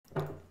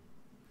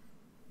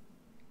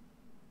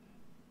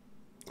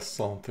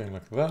something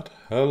like that.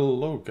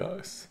 Hello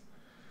guys.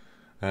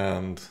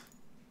 And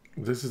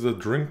this is a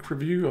drink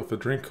review of a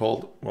drink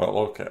called, well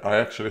okay, I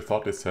actually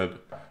thought it said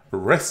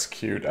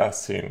Rescued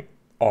as in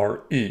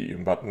R-E,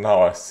 but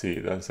now I see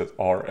that it says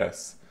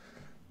R-S.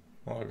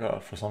 Oh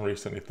god, for some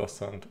reason it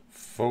doesn't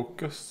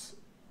focus.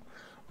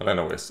 Well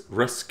anyways,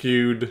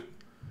 Rscued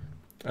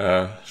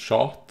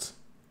Shot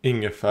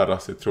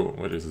Ingefära Citron,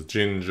 which is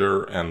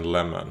ginger and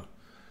lemon.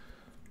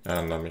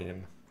 And I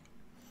mean,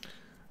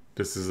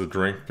 this is a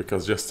drink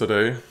because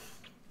yesterday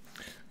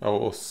I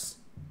was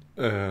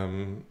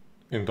in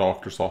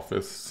doctor's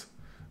office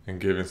and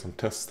giving some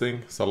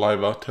testing,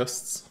 saliva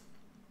tests,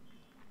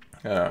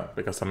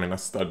 because I'm in a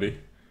study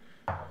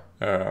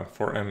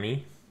for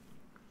ME.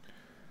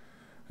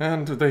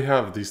 And they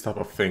have these type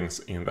of things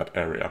in that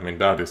area. I mean,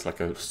 that is like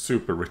a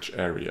super rich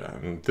area.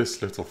 And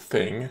this little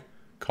thing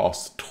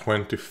costs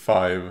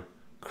 25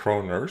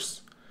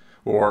 kroners.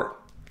 Or,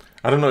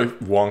 I don't know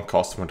if one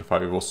cost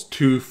 25, it was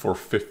 2 for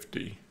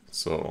 50.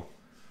 So,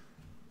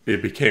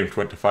 it became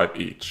 25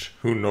 each.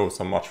 Who knows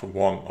how much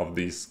one of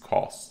these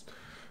costs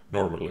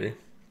normally.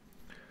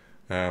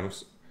 And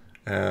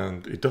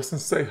it doesn't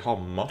say how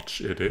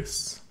much it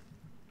is.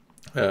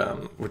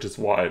 Which is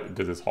why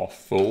this is half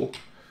full.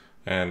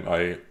 And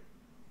I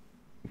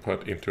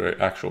put into an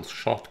actual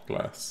shot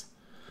glass.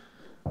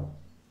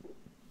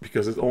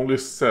 Because it only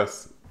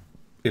says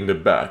in the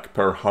back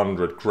per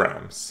 100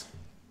 grams.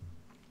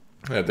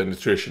 The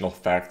nutritional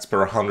facts per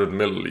 100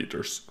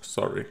 milliliters,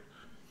 sorry.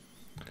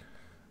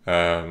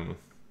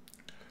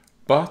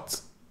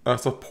 But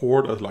as I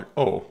poured, I was like,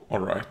 oh,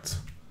 alright.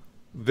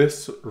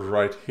 This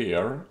right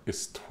here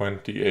is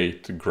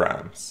 28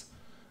 grams.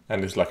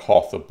 And it's like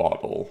half the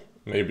bottle.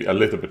 Maybe a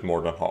little bit more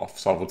than half.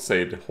 So I would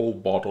say the whole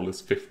bottle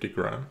is 50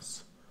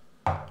 grams.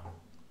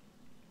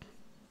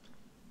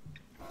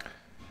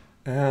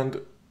 And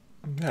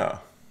yeah,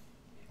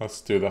 let's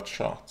do that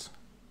shot.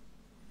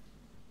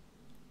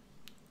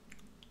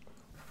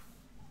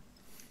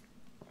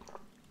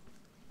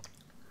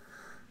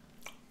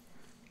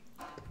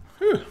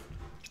 Whew.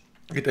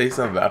 It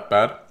isn't that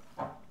bad.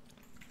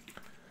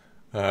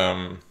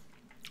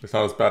 It's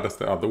not as bad as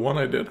the other one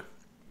I did.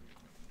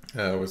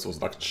 Which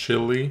was like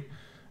chili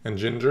and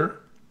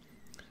ginger.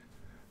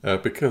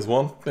 Because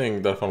one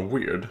thing that I found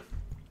weird,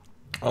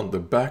 on the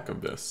back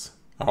of this,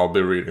 I'll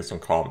be reading some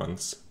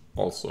comments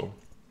also,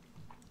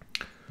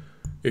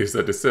 is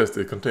that it says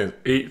it contains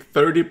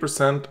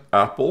 30%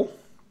 apple,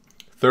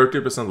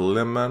 30%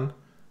 lemon,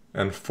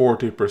 and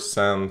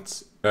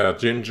 40%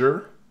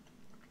 ginger.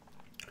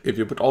 If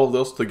you put all of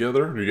those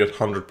together, you get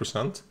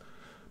 100%.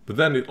 But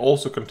then it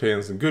also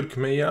contains good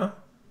Peahc,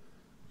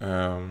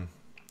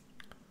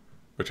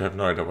 which I have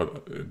no idea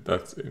what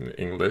that's in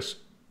English,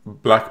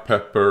 black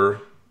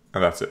pepper,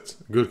 and that's it.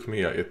 Good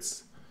Peahc,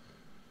 it's,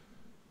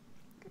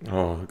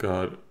 oh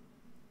god,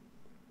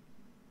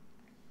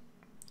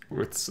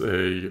 it's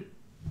a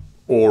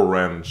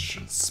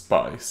orange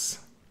spice.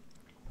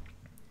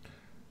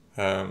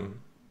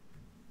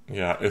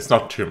 Yeah, it's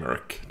not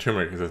turmeric.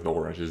 Turmeric isn't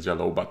orange, it's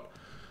yellow, but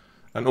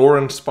an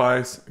orange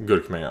spice,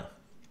 good Peahc.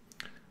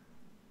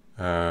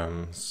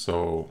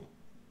 So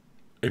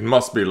it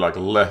must be like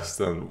less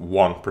than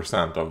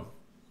 1% of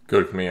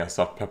gurkmeja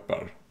soft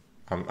pepper,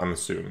 I'm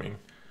assuming.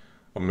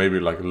 Or maybe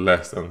like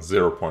less than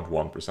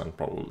 0.1%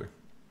 probably.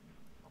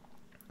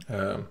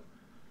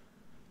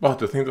 But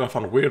the thing that I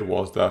found weird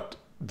was that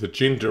the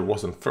ginger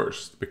wasn't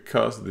first.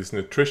 Because these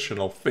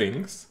nutritional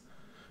things,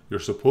 you're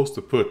supposed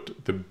to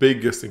put the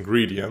biggest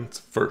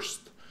ingredient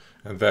first.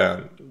 And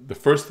then the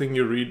first thing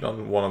you read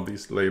on one of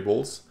these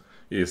labels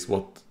is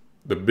what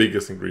the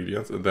biggest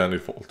ingredients, and then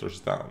it filters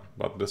down.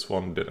 But this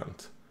one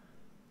didn't.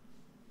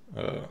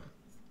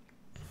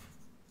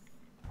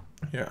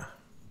 Yeah.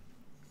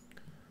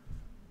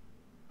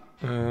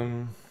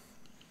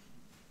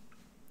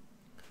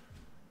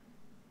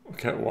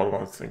 Okay, what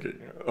was I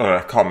thinking?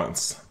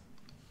 Comments.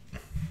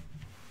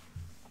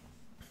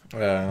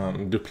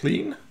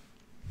 Dupline.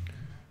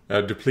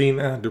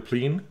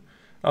 Dupline.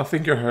 I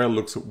think your hair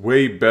looks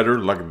way better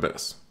like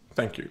this.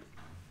 Thank you.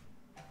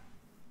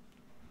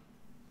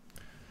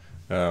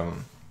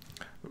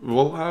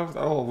 Well,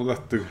 I'll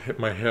let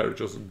my hair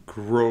just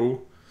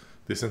grow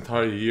this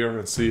entire year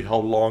and see how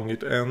long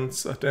it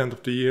ends at the end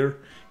of the year.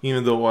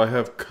 Even though I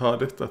have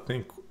cut it, I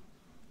think,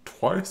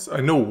 twice.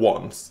 I know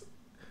once.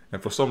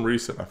 And for some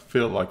reason I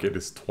feel like it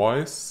is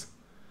twice.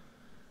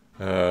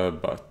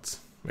 But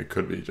it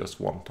could be just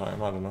one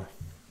time, I don't know.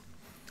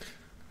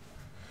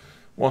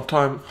 One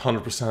time,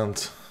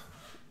 100%.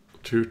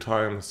 2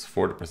 times,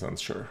 40%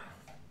 sure.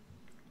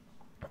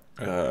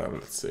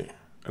 Let's see.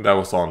 And that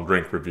was on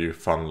Drink Review,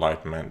 Fun,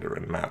 Light,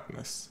 Mandarin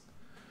Madness.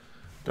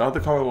 The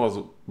other comment was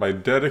by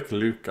Derek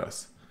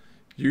Lucas.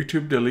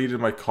 YouTube deleted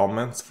my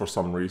comments for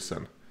some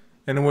reason.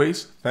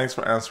 Anyways, thanks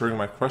for answering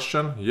my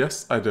question.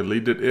 Yes, I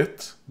deleted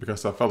it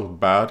because I felt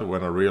bad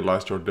when I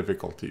realized your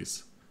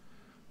difficulties.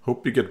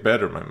 Hope you get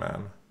better, my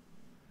man.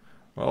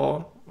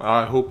 Well,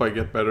 I hope I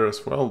get better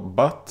as well,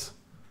 but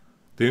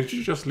didn't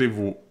you just leave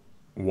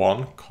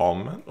one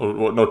comment?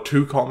 Or no,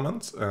 2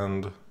 comments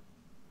and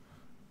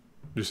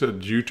You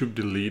said YouTube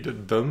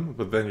deleted them,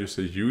 but then you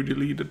say you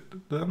deleted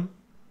them?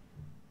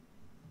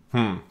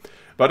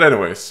 But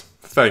anyways,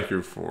 thank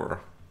you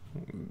for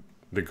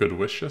the good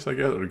wishes, I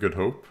guess, or the good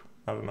hope.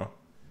 I don't know.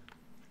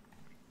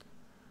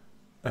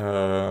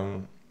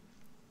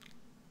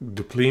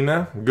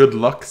 Duplina, good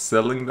luck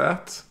selling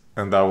that.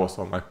 And that was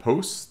on my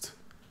post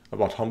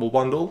about Humble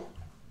Bundle.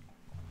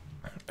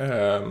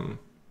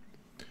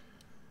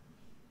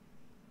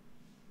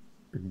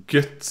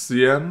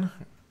 Gitzian,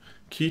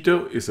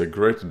 keto is a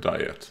great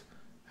diet.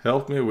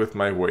 Help me with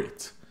my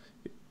weight.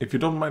 If you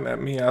don't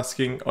mind me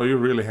asking, are you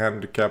really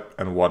handicapped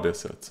and what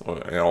is it? Oh,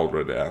 I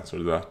already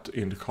answered that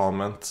in the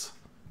comments.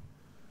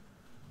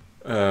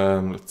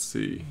 Let's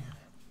see.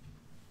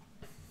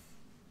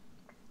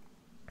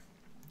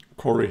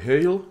 Corey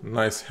Hale,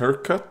 nice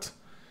haircut.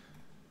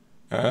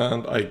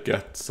 And I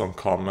get some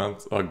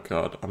comments. Oh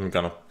god, I'm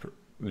gonna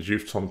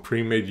use some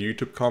pre-made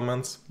YouTube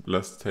comments.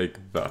 Let's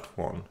take that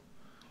one.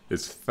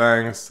 It's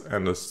thanks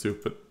and a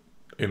stupid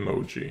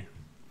emoji.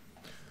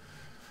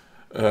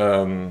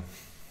 And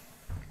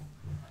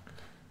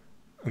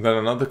then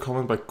another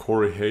comment by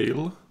Corey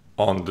Hale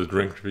on the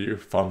drink review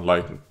Fun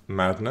Light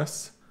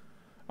Madness.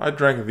 I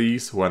drank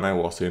these when I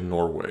was in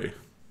Norway.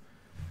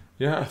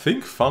 Yeah, I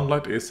think Fun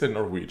Light is a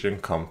Norwegian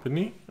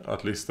company,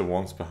 at least the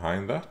ones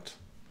behind that,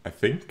 I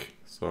think.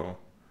 So,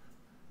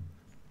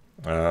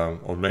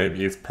 or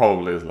maybe it's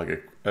probably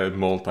like a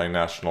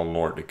multinational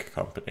Nordic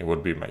company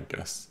would be my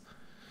guess.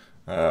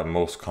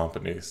 Most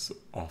companies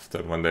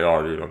often, when they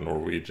are,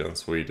 Norwegian,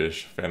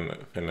 Swedish,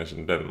 Finnish,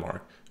 and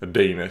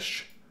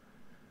Danish,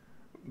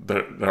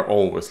 they're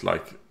always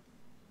like,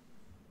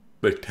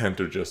 they tend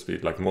to just be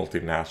like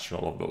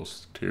multinational of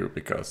those two,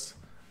 because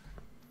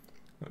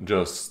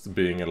just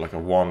being like a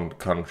one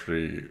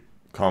country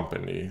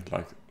company,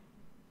 like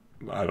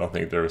I don't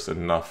think there's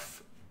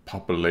enough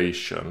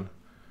population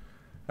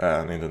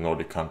and in the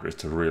Nordic countries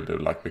to really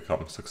like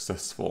become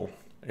successful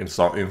in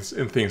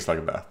things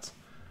like that.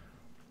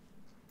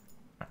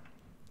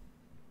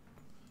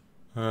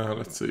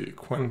 Let's see,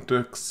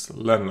 Quentix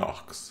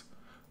Lennox.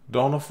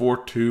 Dawn of War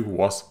 2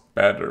 was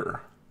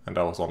better, and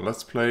that was on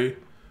Let's Play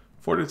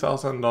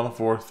 40,000 Dawn of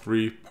War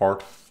 3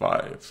 Part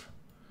 5.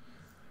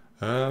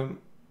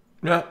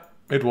 Yeah,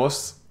 it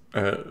was.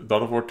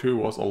 Dawn of War 2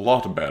 was a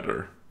lot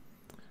better.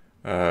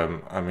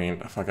 I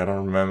mean, I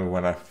don't remember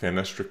when I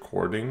finished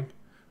recording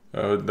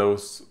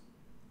those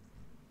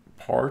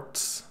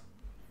parts.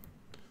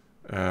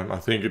 I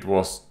think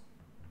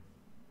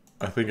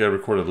I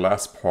recorded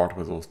last part,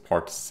 which was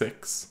part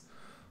 6,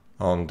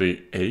 on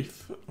the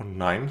 8th or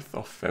 9th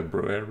of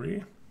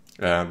February.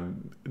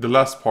 And the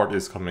last part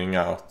is coming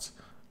out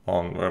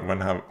on,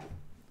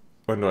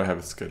 when do I have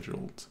it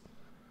scheduled?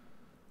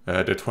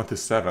 The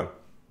 27th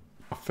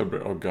of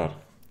February. Oh god,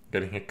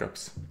 getting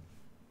hiccups.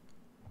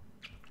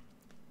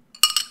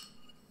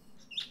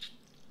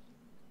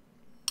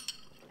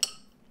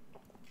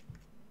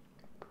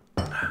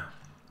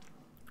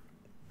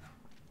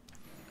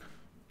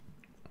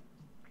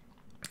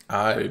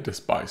 I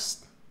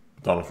despised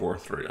Dawn of War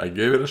 3. I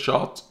gave it a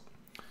shot.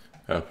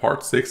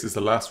 Part 6 is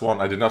the last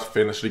one. I did not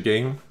finish the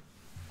game.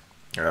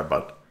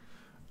 But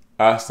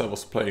as I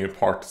was playing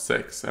part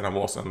 6 and I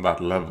was on that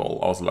level,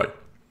 I was like,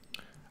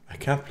 I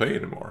can't play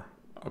anymore.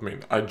 I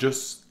mean, I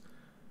just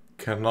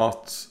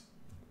cannot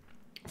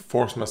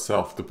force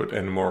myself to put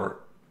any more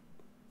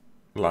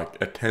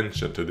like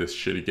attention to this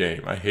shitty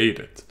game. I hate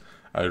it.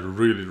 I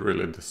really,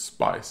 really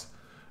despise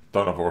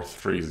Dawn of War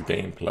 3's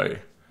gameplay.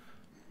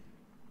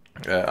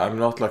 I'm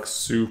not like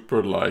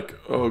super like,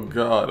 oh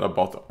god,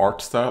 about the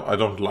art style. I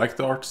don't like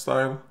the art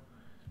style.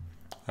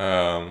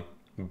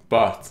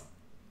 But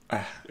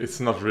it's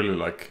not really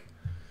like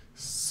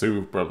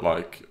super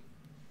like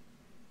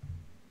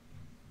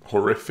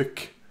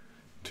horrific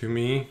to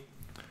me.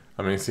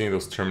 I mean, seeing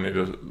those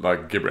Terminators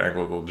like Gibber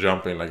Angle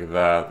jumping like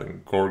that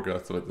and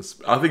Gorguts like this.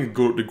 I think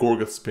the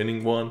Gorgut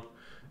spinning one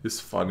is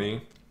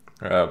funny.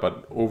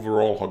 But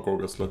overall, how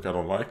Gorguts look, I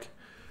don't like.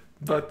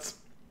 But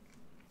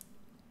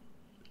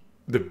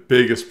the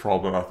biggest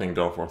problem I think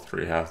Dawn of War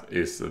 3 has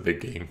is the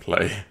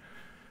gameplay.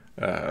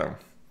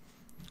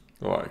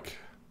 Like,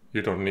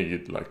 you don't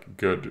need like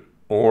good,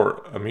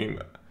 or I mean,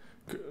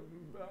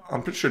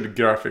 I'm pretty sure the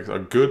graphics are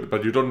good,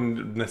 but you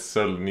don't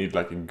necessarily need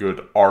like a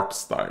good art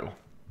style.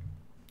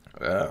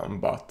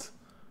 But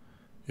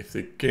if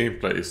the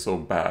gameplay is so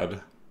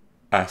bad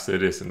as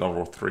it is in Dawn of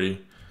War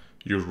 3,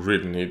 you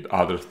really need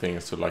other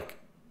things to like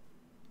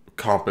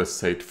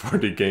compensate for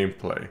the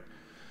gameplay,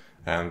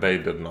 and they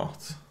did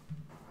not.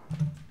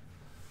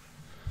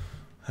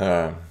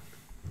 Yeah,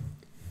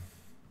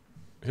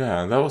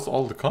 and that was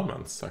all the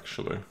comments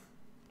actually.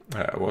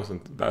 It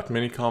wasn't that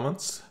many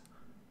comments.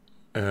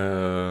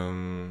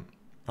 Oh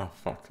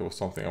fuck, there was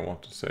something I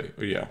wanted to say.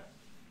 Oh yeah.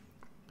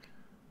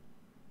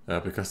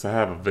 Because I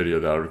have a video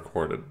that I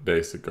recorded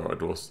days ago.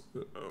 It was,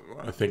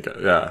 I think,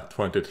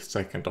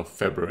 22nd of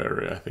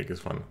February, I think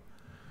is when,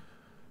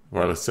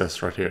 well, it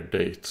says right here,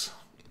 date,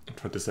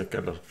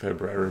 22nd of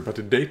February. But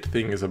the date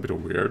thing is a bit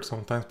weird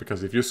sometimes,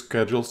 because if you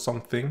schedule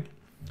something,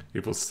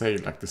 it will say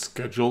like the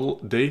schedule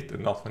date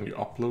and not when you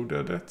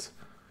uploaded it,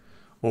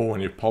 or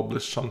when you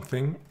publish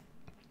something,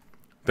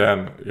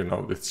 then you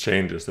know it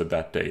changes to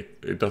that date.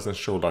 It doesn't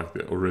show like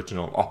the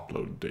original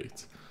upload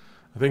date.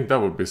 I think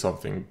that would be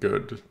something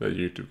good that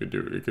YouTube could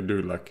do. You could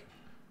do like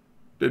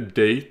the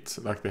date,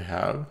 like they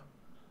have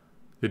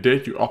the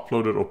date you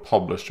uploaded or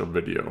published your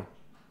video.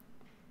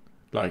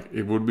 Like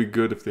it would be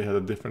good if they had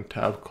a different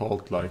tab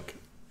called like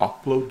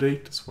upload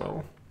date as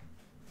well.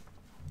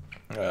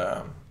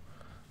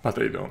 But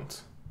they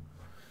don't.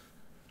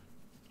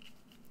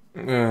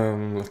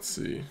 Let's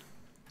see.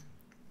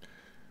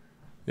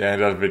 Yeah,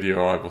 in that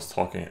video I was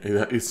talking.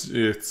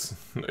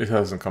 It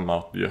hasn't come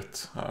out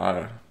yet.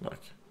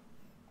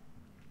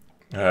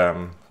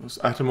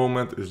 At the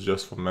moment it's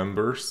just for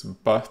members,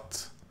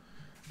 but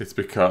it's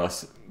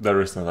because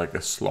there isn't like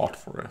a slot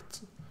for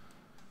it.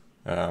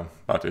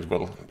 But it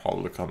will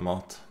probably come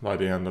out by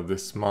the end of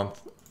this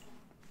month.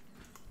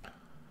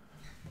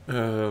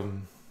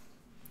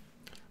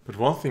 But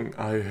one thing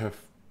I have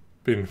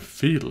been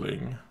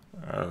feeling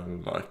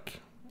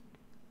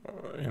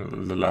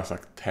in the last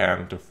like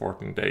 10 to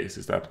 14 days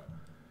is that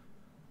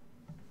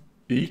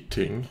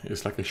eating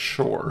is like a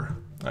chore.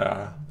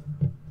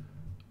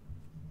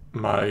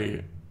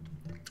 My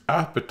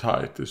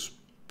appetite is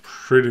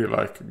pretty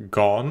like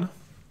gone.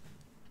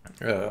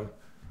 And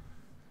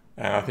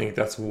I think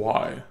that's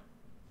why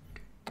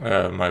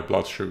my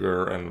blood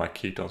sugar and my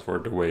ketones were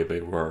the way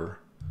they were.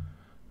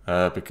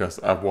 Because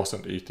I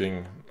wasn't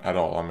eating at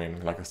all. I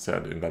mean, like I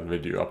said in that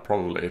video, I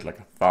probably ate like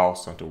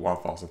 1,000 to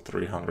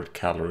 1,300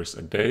 calories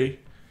a day.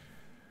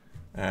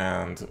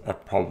 And I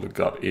probably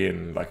got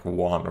in like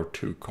 1 or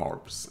 2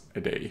 carbs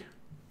a day.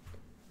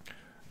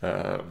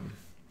 Yeah,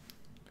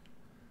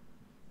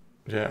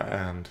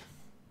 and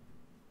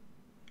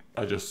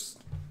I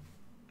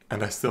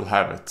still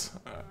have it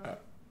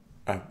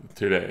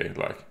today.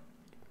 Like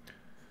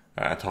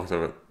I talked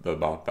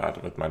about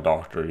that with my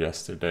doctor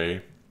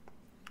yesterday.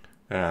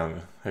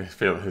 And he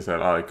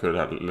said I could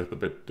have a little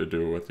bit to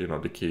do with, you know,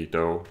 the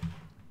keto.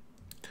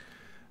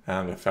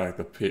 And the fact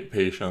that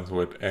patients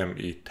with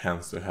ME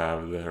tends to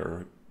have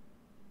their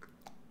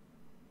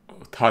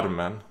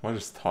tarmen. What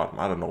is tarmen?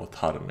 I don't know what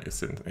tarmen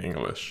is in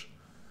English.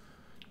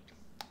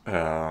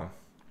 But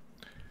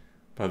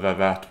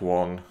that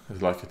one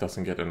is like it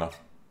doesn't get enough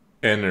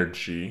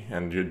energy,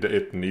 and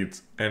it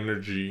needs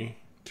energy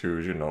to,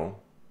 you know,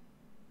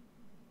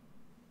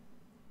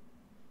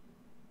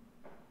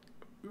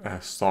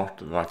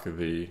 start like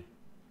the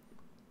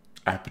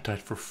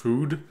appetite for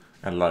food,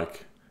 and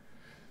like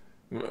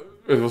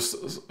it was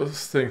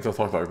things to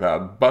talk like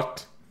that.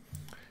 But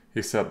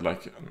he said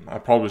like I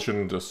probably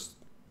shouldn't just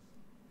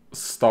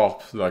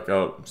stop the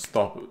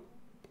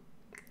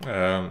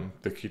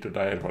keto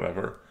diet,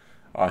 whatever.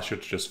 I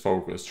should just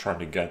focus trying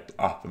to get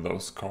up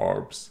those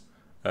carbs,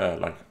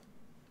 like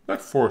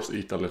force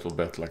eat a little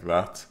bit like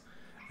that,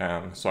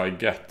 and so I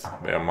get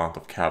the amount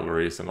of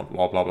calories and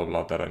blah blah blah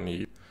blah that I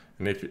need.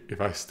 And if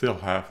I still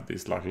have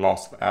this like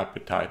loss of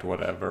appetite,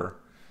 whatever,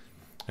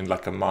 in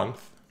like a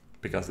month,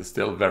 because it's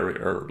still very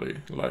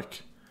early,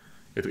 like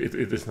it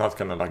is not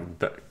gonna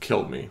like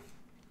kill me.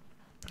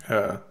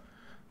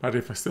 But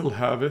if I still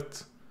have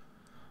it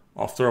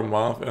after a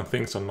month and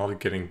things are not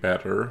getting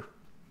better,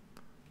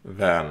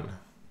 then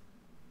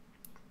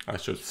I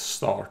should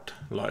start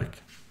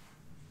like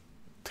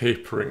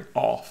tapering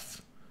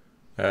off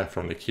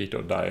from the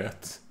keto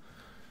diet.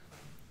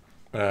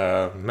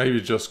 Maybe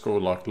just go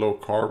like low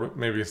carb,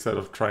 maybe instead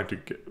of trying to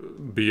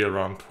be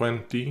around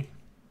 20,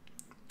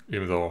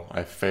 even though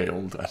I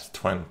failed at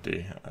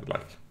 20,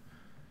 like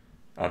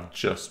I've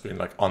just been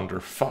like under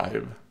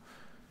 5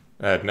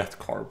 net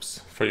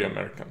carbs for you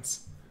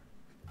Americans.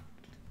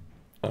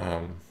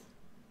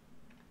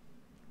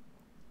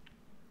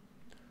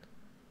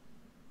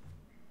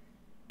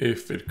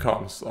 If it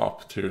comes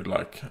up to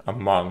like a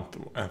month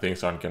and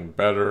things aren't getting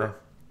better,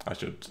 I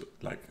should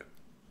like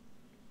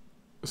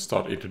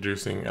start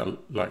introducing a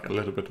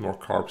little bit more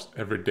carbs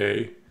every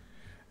day.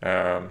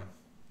 And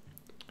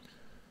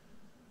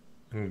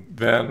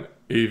then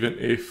even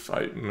if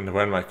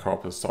when my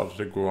carb has started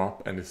to go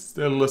up and it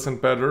still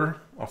isn't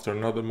better after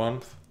another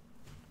month,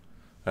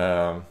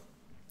 or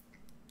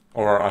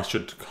I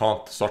should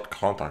start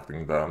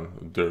contacting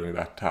them during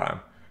that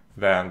time,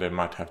 then they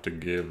might have to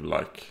give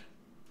like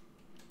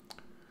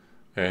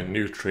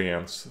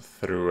nutrients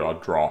through a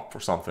drop or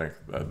something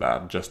like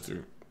that, just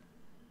to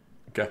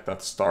get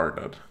that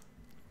started.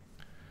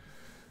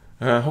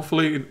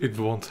 Hopefully it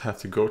won't have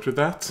to go to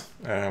that.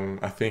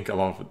 I think a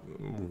lot of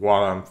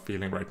what I'm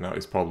feeling right now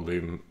is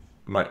probably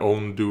my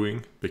own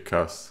doing,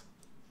 because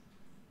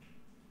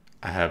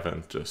I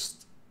haven't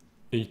just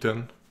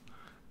eaten.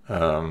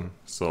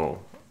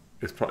 So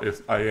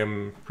I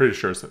am pretty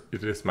sure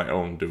it is my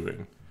own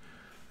doing.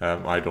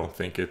 I don't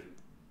think it.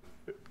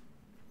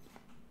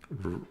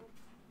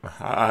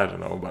 I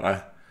don't know, but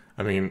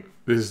I mean,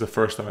 this is the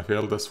first time I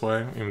feel this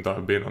way, even though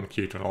I've been on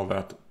keto and all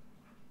that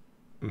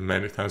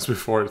many times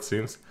before, it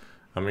seems.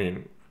 I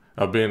mean,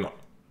 I've been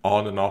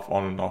on and off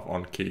on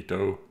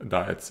keto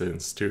diet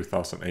since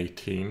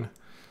 2018.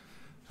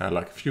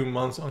 like a few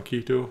months on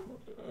keto,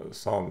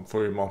 some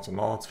 3 months or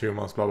not, few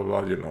months, blah blah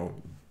blah, you know,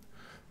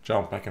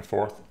 jump back and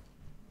forth.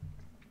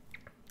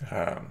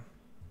 Yeah,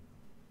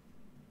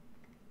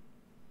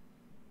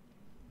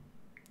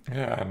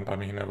 and I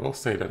mean, I will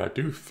say that I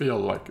do feel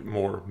like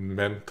more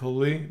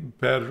mentally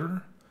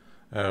better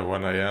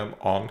when I am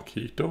on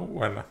keto,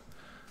 when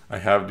I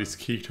have these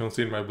ketones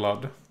in my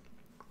blood.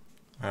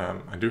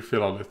 I do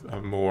feel a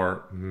little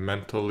more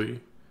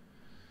mentally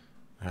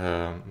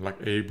like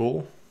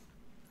able,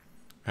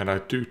 and I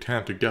do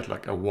tend to get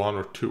like a 1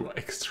 or 2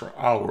 extra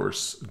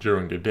hours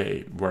during the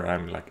day where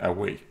I'm like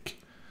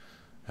awake,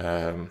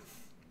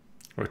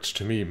 which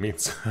to me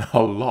means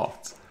a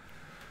lot.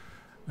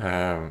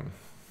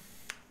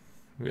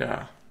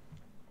 Yeah,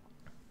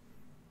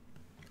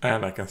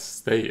 and I can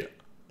stay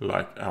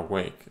like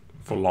awake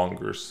for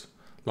longer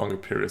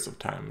periods of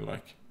time,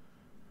 like,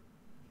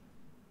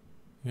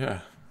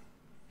 yeah.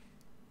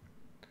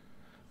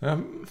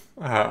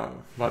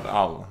 But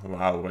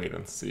I'll wait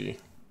and see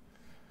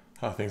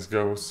how things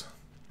goes.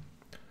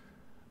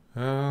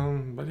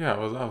 But yeah,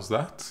 that was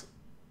that.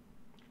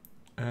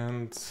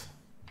 And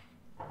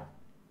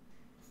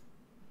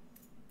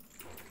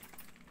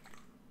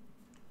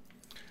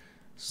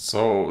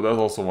so that's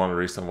also one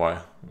reason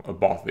why I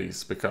bought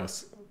these,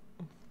 because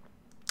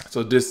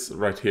so this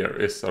right here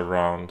is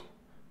around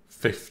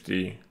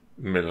 50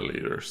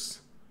 milliliters.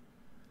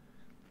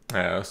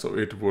 So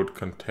it would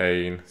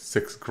contain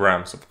 6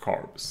 grams of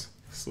carbs.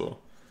 So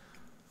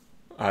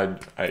I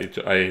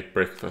ate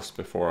breakfast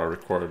before I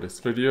recorded this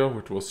video,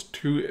 which was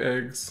 2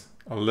 eggs,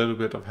 a little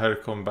bit of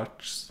Rscued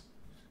batch,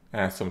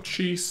 and some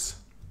cheese.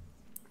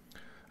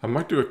 I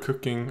might do a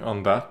cooking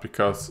on that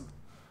because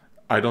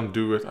I don't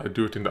do it, I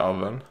do it in the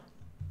oven.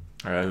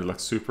 It's like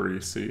super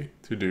easy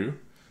to do,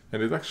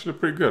 and it's actually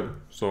pretty good.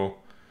 So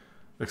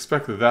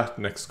expect that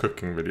next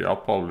cooking video. I'll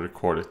probably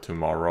record it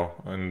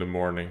tomorrow in the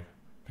morning,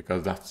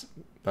 because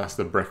that's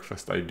the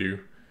breakfast I do.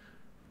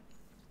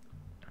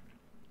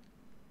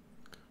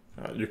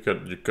 You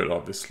could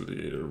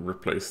obviously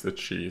replace the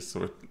cheese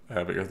with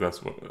because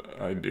that's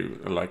what I do.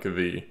 Like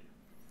the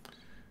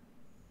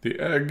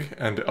egg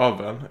and the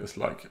oven is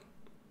like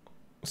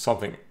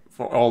something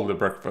for all the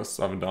breakfasts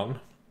I've done.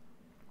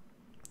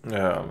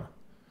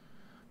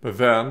 But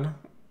then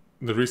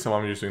the reason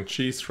I'm using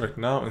cheese right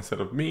now instead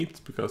of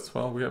meat, because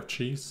well, we have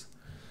cheese,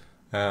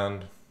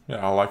 and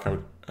yeah, I like how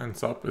it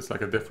ends up. It's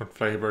like a different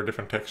flavor,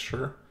 different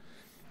texture.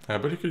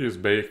 But you could use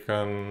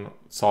bacon,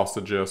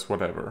 sausages,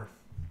 whatever.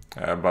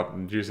 But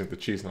using the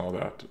cheese and all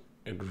that,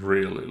 it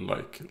really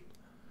like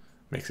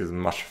makes it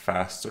much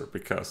faster,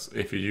 because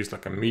if you use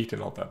like a meat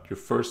and all that, you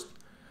first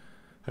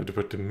have to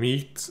put the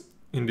meat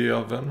in the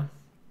oven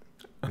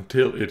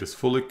until it is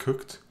fully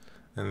cooked,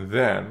 and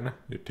then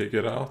you take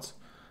it out.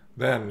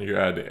 Then you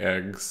add the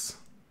eggs,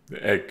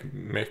 the egg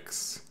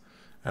mix,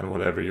 and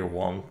whatever you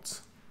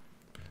want,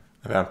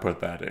 and then put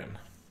that in.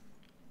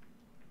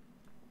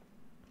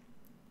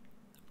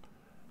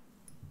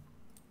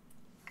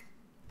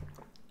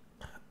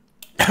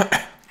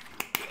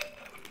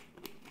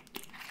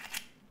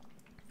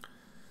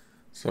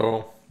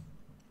 So,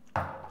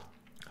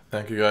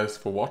 thank you guys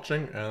for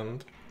watching,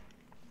 and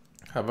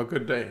have a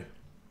good day.